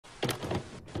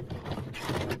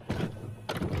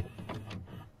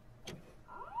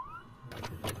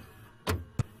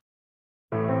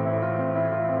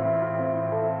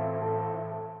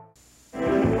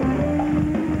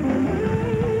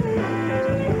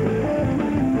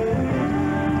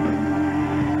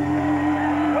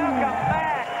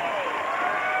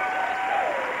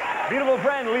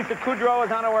Lisa Kudrow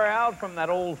is on her way out from that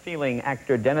old feeling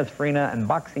actor Dennis Farina and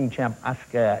boxing champ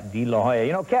Oscar De La Hoya.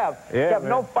 You know, Kev,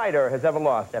 no fighter has ever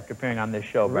lost after appearing on this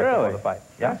show right before the fight.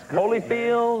 Yeah,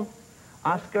 Holyfield,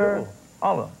 Oscar,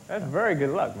 all of them. That's very good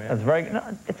luck, man. That's very.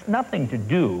 No, it's nothing to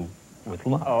do with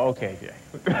luck. Oh, okay, Jay.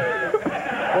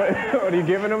 What, are you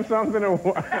giving them something or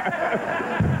what?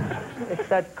 It's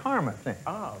that karma thing.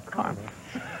 Oh, karma.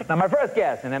 Now, my first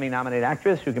guest, an Emmy-nominated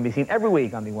actress who can be seen every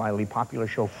week on the wildly popular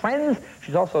show Friends.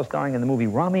 She's also starring in the movie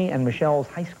Rami and Michelle's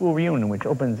High School Reunion, which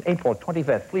opens April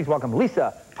 25th. Please welcome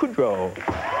Lisa Kudrow.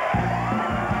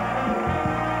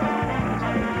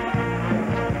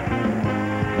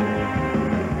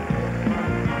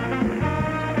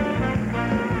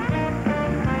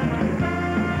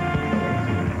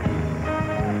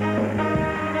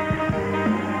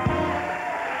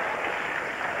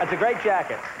 That's a great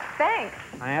jacket. Thanks.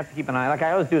 I have to keep an eye. Like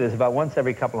I always do this, about once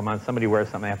every couple of months, somebody wears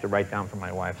something I have to write down for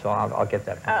my wife, so I'll get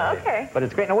that from her. Okay. But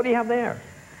it's great. Now, what do you have there?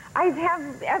 I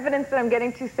have evidence that I'm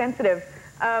getting too sensitive.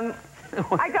 I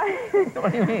got...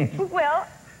 What do you mean? Well,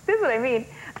 this is what I mean.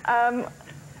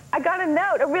 I got a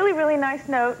note, a really, really nice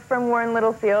note from Warren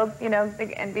Littlefield, you know, the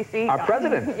NBC. Our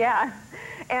president. Yeah.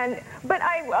 But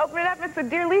I opened it up and it said,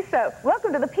 "Dear Lisa,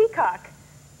 welcome to the Peacock."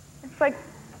 It's like...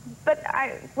 But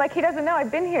like he doesn't know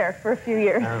I've been here for a few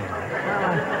years.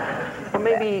 Well,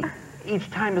 maybe each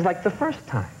time is like the first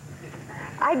time.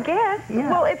 I guess. Yeah.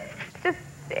 Well, it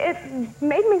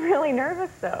made me really nervous,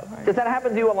 though. Does that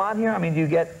happen to you a lot here? I mean, do you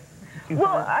get...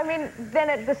 Well, I mean, then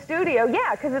at the studio,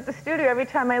 yeah, because at the studio, every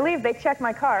time I leave, they check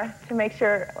my car to make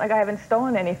sure, like, I haven't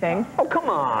stolen anything. Oh, come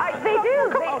on. They do.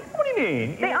 Come on. What do you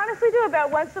mean? They honestly do.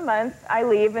 About once a month, I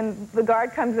leave, and the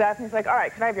guard comes up, and he's like, "All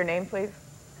right, can I have your name, please?"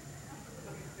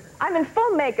 I'm in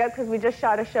full makeup because we just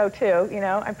shot a show too, you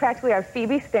know. I practically have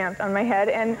Phoebe stamped on my head,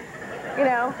 and, you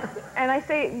know, and I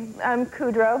say,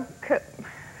 Kudrow,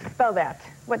 spell that.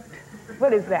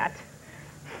 What is that?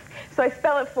 So I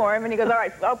spell it for him, and he goes, "All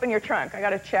right, open your trunk. I got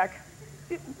to check."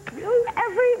 Really?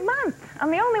 Every month.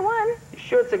 I'm the only one. You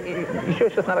sure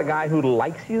it's just not a guy who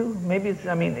likes you? Maybe it's,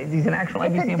 I mean, he's an actual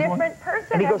NBC employee? It's a different person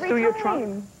and he goes every through time. your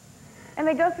trunk? And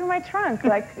they go through my trunk,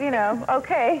 like, you know,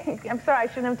 okay, I'm sorry, I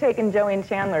shouldn't have taken Joey and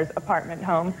Chandler's apartment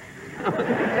home.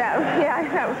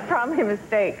 That was probably a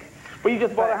mistake. Well, you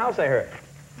just bought a house, I heard.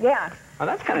 Yeah. Oh,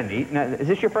 that's kind of neat. Now, is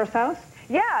this your first house?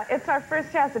 Yeah, it's our first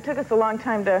house. It took us a long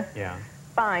time to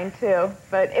find, too.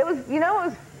 But it was, you know,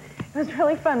 it was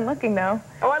really fun looking, though.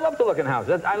 Oh, I love to look in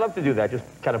houses. I love to do that. Just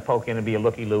kind of poke in and be a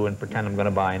looky-loo and pretend I'm going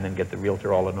to buy and then get the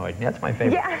realtor all annoyed. That's my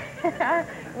favorite. Yeah.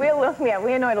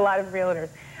 We annoyed a lot of realtors.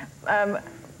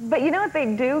 But you know what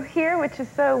they do here, which is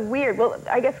so weird? Well,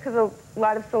 I guess because a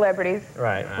lot of celebrities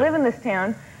live in this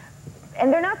town,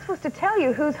 and they're not supposed to tell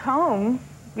you whose home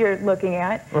you're looking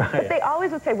at, but they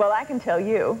always would say, "Well, I can tell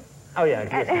you." Oh,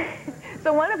 yeah.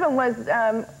 So one of them was,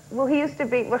 well, he used to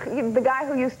be, the guy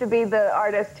who used to be the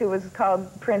artist who was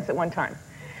called Prince at one time.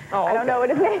 Oh, okay. I don't know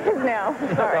what his name is now.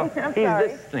 Sorry. I'm sorry.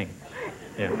 He's this thing.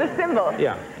 Yeah. The symbol.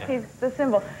 Yeah. He's the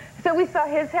symbol. So we saw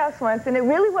his house once, and it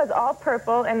really was all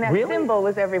purple, and that symbol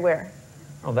was everywhere.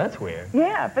 Oh, that's weird.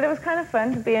 Yeah, but it was kind of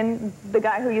fun to be in the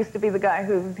guy who used to be the guy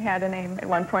who had a name at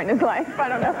one point in his life. I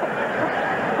don't know.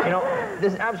 You know,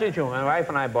 this is absolutely true. My wife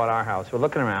and I bought our house. We're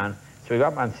looking around. So we go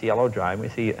up on Cielo Drive. We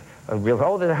see a real,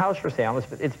 oh, there's a house for sale.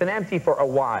 It's been empty for a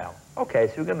while. Okay,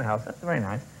 so we get in the house. That's very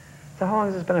nice. So how long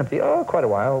has this been empty? Oh, quite a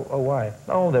while. Oh, why?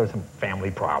 Oh, there were some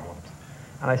family problems.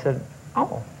 And I said,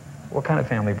 oh. What kind of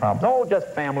family problems? Oh, just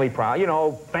family problems. You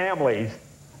know, families.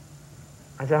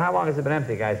 I said, how long has it been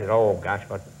empty? The guy said, oh, gosh,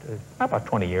 about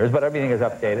 20 years, but everything is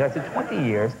updated. I said, 20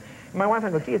 years? And my wife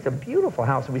and I go, gee, it's a beautiful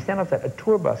house. And we stand outside, a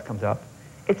tour bus comes up.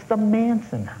 It's the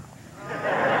Manson house.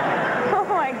 Oh,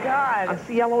 my God. On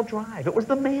Cielo Drive. It was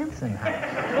the Manson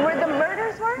house. Where the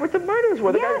murders were? Where the murders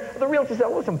were. Yes. The realtor said,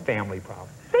 oh, some family problems.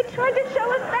 They tried to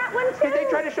show us that one, too. Did they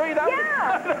try to show you that one?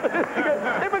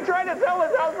 Yeah. They've been trying to sell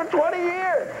this house for 20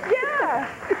 years. Yeah.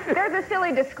 There's a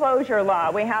silly disclosure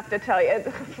law, we have to tell you.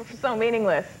 It's so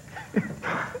meaningless.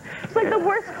 It's like the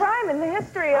worst crime in the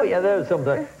history of... Oh, yeah, there was some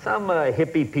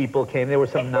hippie people came. There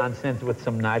was some nonsense with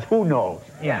some knives. Who knows?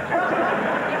 Yeah.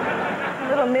 A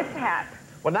little mishap.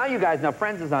 Well, now you guys,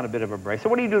 Friends is on a bit of a break. So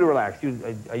what do you do to relax? Do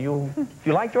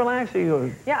you like to relax?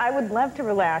 Yeah, I would love to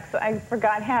relax. I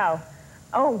forgot how.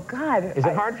 Oh, God. Is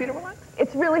it hard for you to relax?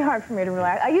 It's really hard for me to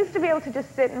relax. I used to be able to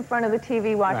just sit in front of the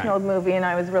TV, watch an old movie, and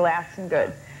I was relaxed and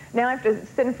good. Now I have to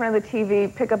sit in front of the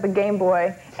TV, pick up a Game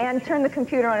Boy, and turn the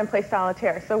computer on and play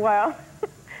solitaire. So while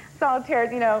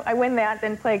solitaire, you know, I win that,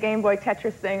 then play a Game Boy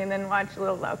Tetris thing, and then watch a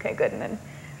little, okay, good, and then,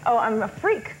 oh, I'm a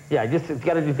freak. Yeah, just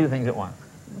got to do two things at once.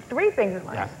 Three things at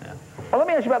once. Yeah. Well, let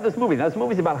me ask you about this movie. Now, this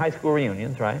movie's about high school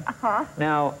reunions, right? Uh-huh.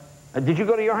 Now, did you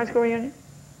go to your high school reunion?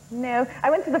 No. I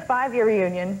went to the 5-year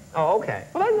reunion. Oh, okay.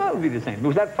 Well, that would be the same.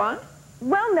 Was that fun?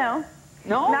 Well, no.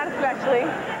 No? Not especially.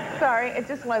 Sorry, it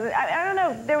just wasn't. I don't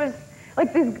know. There was,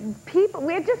 like, these people.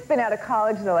 We had just been out of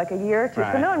college, though, like a year or two,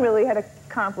 so no one really had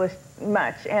accomplished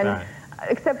much. And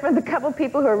except for the couple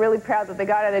people who are really proud that they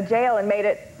got out of jail and made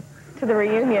it to the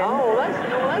reunion. Oh,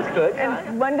 that's good.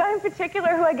 And one guy in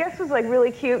particular, who I guess was like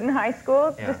really cute in high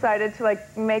school, decided to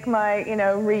like make my,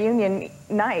 reunion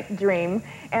night dream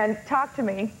and talk to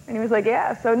me. And he was like,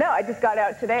 yeah. So no, I just got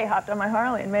out today, hopped on my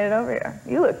Harley, and made it over here.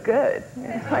 You look good.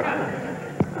 It's like,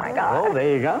 oh my God. Oh,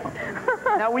 there you go.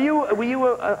 Now, were you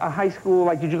a high school?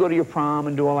 Like, did you go to your prom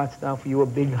and do all that stuff? Were you a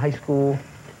big high school?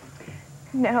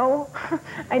 No,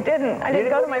 I didn't. I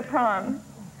didn't go to my prom.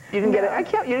 You didn't you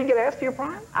didn't get asked to your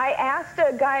prom? I asked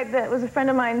a guy that was a friend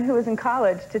of mine who was in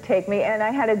college to take me, and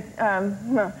I had a,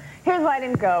 here's why I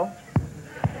didn't go.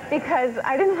 Because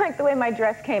I didn't like the way my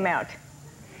dress came out.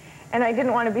 And I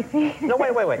didn't want to be seen. No,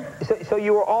 wait. So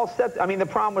you were all set, I mean, the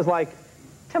prom was like...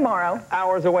 Tomorrow.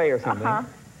 Hours away or something.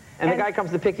 And the guy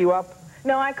comes to pick you up?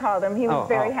 No, I called him. He was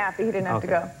very happy he didn't have to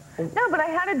go. No, but I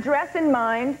had a dress in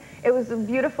mind. It was a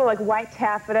beautiful, like, white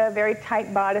taffeta, very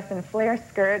tight bodice and flare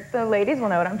skirt. The ladies will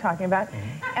know what I'm talking about.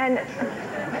 And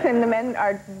the men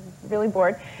are really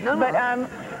bored. This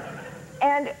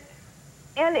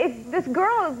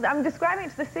girl, I'm describing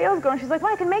it to the sales girl, and she's like,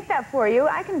 well, I can make that for you.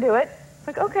 I can do it. It's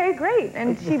like, okay, great.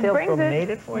 And she brings it. Made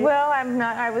it for you? Well, I'm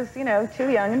not, I was, too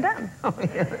young and dumb. Oh,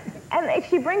 yeah. And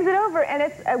she brings it over, and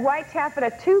it's a white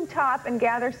taffeta tube top and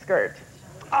gather skirt.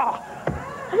 Oh!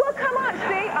 Well, come on,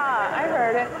 see? I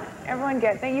heard it. Everyone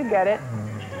gets it. You get it.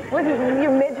 With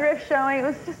your midriff showing, it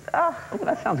was just, oh,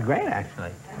 that sounds great,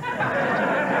 actually.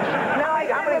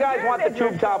 How many guys want the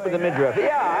tube top with the midriff?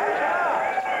 Yeah.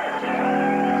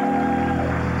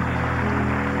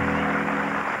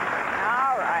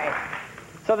 All right.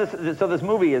 So this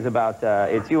movie is about,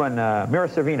 it's you and Mira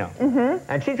Sorvino.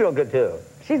 And she's real good, too.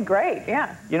 She's great,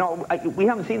 yeah. We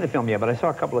haven't seen the film yet, but I saw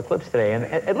a couple of clips today, and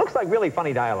it looks like really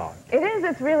funny dialogue. It is.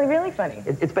 It's really, really funny.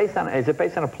 Is it based on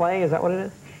a play? Is that what it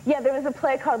is? Yeah, there was a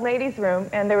play called Ladies' Room,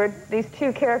 and there were these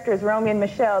two characters, Romy and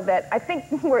Michelle, that I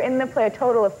think were in the play a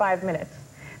total of 5 minutes.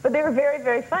 But they were very,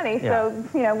 very funny, so,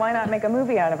 why not make a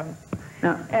movie out of them?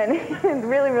 No. And it's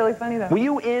really, really funny, though. Were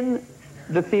you in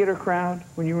the theater crowd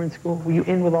when you were in school? Were you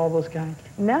in with all those guys?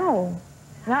 No,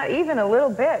 not even a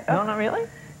little bit. No, not really?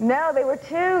 No, they were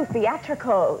too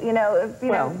theatrical,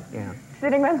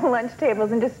 sitting around the lunch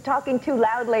tables and just talking too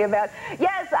loudly about,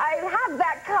 yes, I have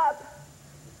that cup.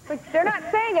 Like, they're not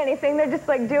saying anything, they're just,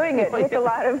 like, doing it with a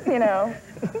lot of,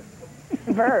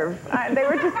 verve. They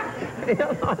were just... I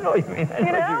know what you mean. I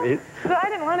know what you mean. So I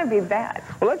didn't want to be that.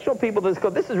 Well, let's show people this.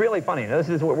 This is really funny. Now,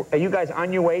 are you guys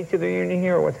on your way to the reunion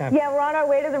here, or what's happening? Yeah, we're on our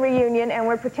way to the reunion, and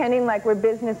we're pretending like we're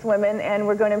business women, and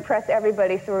we're going to impress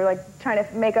everybody, so we're, like, trying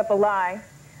to make up a lie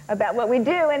about what we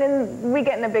do, and then we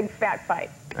get in a big fat fight.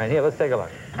 All right, here, let's take a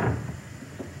look.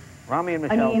 Romy and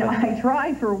Michelle. I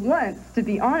tried for once, to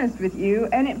be honest with you,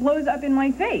 and it blows up in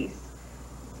my face.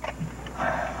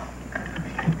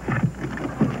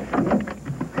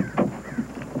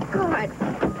 God.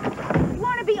 You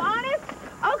want to be honest?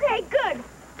 Okay, good.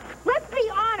 Let's be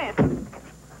honest.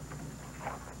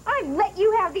 I let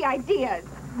you have the ideas.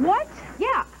 What?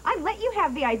 Yeah, I let you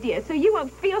have the ideas, so you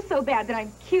won't feel so bad that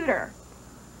I'm cuter.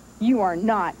 You are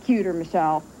not cuter,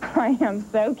 Michelle. I am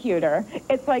so cuter.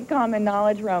 It's like common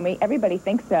knowledge, Romy. Everybody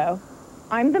thinks so.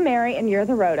 I'm the Mary and you're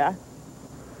the Rhoda.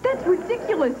 That's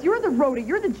ridiculous. You're the Rhoda.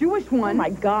 You're the Jewish one. Oh,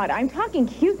 my God. I'm talking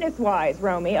cuteness-wise,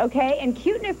 Romy, okay? And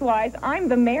cuteness-wise, I'm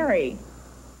the Mary.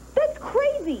 That's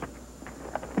crazy.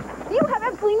 You have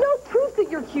absolutely no proof that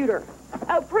you're cuter.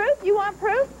 Oh, proof? You want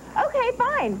proof? Okay,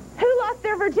 fine. Who lost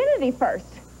their virginity first?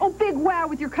 Oh, big wow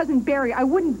with your cousin Barry. I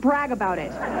wouldn't brag about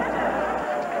it.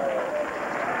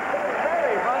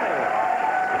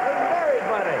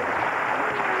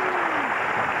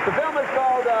 The film is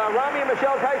called Romy and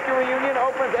Michelle's High School Reunion,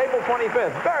 opens April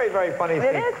 25th. Very, very funny scene.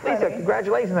 It is funny. Lisa,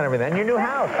 congratulations on everything. And your new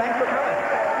house. Thanks for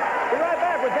coming.